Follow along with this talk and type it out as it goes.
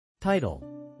Title: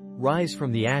 Rise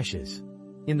from the Ashes.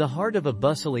 In the heart of a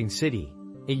bustling city,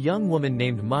 a young woman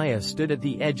named Maya stood at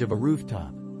the edge of a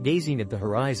rooftop, gazing at the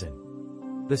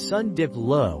horizon. The sun dipped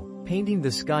low, painting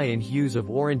the sky in hues of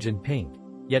orange and pink,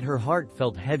 yet her heart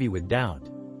felt heavy with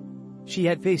doubt. She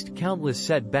had faced countless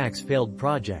setbacks, failed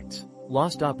projects,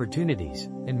 lost opportunities,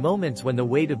 and moments when the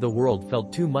weight of the world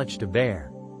felt too much to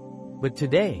bear. But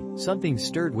today, something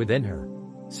stirred within her.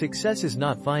 Success is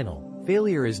not final,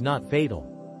 failure is not fatal.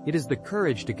 It is the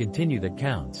courage to continue that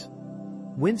counts.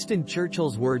 Winston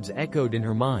Churchill's words echoed in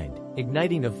her mind,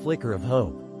 igniting a flicker of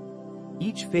hope.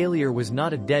 Each failure was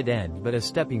not a dead end but a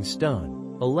stepping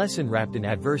stone, a lesson wrapped in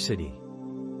adversity.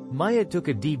 Maya took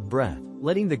a deep breath,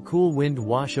 letting the cool wind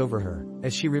wash over her,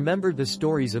 as she remembered the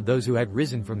stories of those who had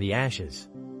risen from the ashes.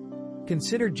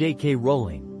 Consider J.K.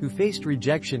 Rowling, who faced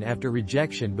rejection after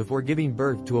rejection before giving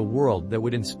birth to a world that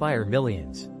would inspire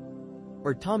millions.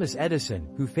 Or Thomas Edison,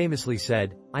 who famously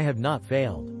said, "I have not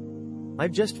failed.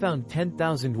 I've just found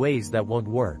 10,000 ways that won't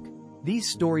work." These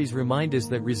stories remind us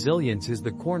that resilience is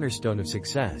the cornerstone of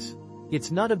success.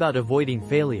 It's not about avoiding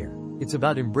failure, it's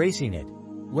about embracing it,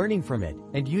 learning from it,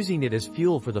 and using it as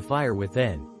fuel for the fire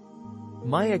within.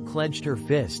 Maya clenched her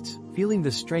fists, feeling the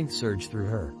strength surge through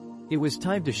her. It was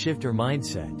time to shift her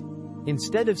mindset.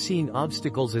 Instead of seeing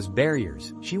obstacles as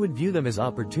barriers, she would view them as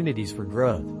opportunities for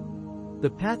growth. The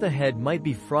path ahead might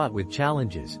be fraught with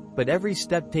challenges, but every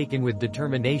step taken with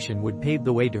determination would pave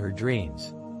the way to her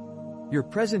dreams. Your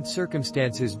present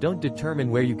circumstances don't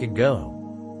determine where you can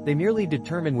go. They merely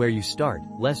determine where you start,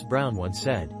 Les Brown once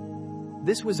said.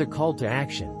 This was a call to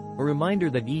action, a reminder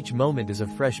that each moment is a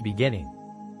fresh beginning.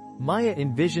 Maya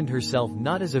envisioned herself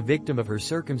not as a victim of her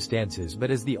circumstances but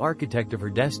as the architect of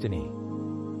her destiny.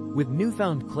 With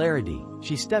newfound clarity,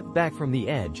 she stepped back from the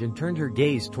edge and turned her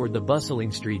gaze toward the bustling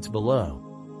streets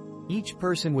below. Each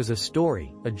person was a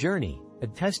story, a journey, a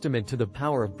testament to the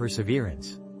power of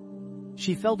perseverance.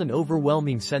 She felt an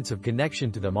overwhelming sense of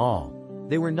connection to them all.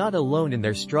 They were not alone in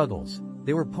their struggles,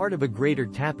 they were part of a greater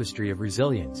tapestry of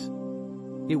resilience.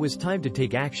 It was time to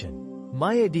take action.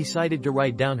 Maya decided to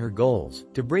write down her goals,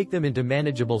 to break them into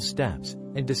manageable steps,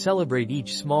 and to celebrate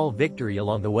each small victory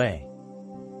along the way.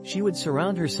 She would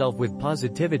surround herself with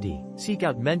positivity, seek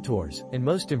out mentors, and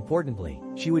most importantly,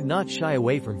 she would not shy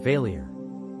away from failure.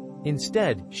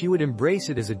 Instead, she would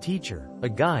embrace it as a teacher, a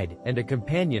guide, and a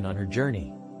companion on her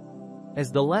journey.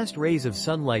 As the last rays of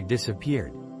sunlight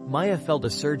disappeared, Maya felt a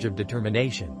surge of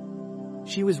determination.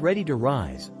 She was ready to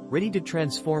rise, ready to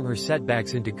transform her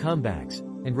setbacks into comebacks,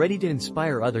 and ready to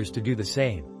inspire others to do the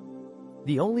same.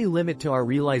 The only limit to our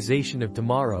realization of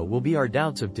tomorrow will be our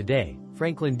doubts of today,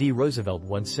 Franklin D. Roosevelt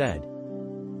once said.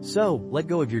 So, let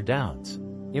go of your doubts.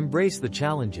 Embrace the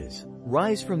challenges.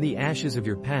 Rise from the ashes of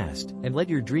your past, and let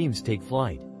your dreams take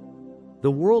flight. The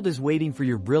world is waiting for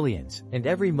your brilliance, and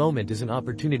every moment is an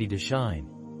opportunity to shine.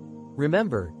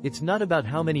 Remember, it's not about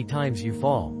how many times you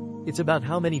fall, it's about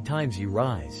how many times you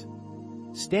rise.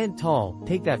 Stand tall,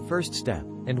 take that first step,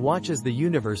 and watch as the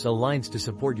universe aligns to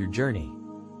support your journey.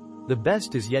 The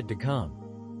best is yet to come.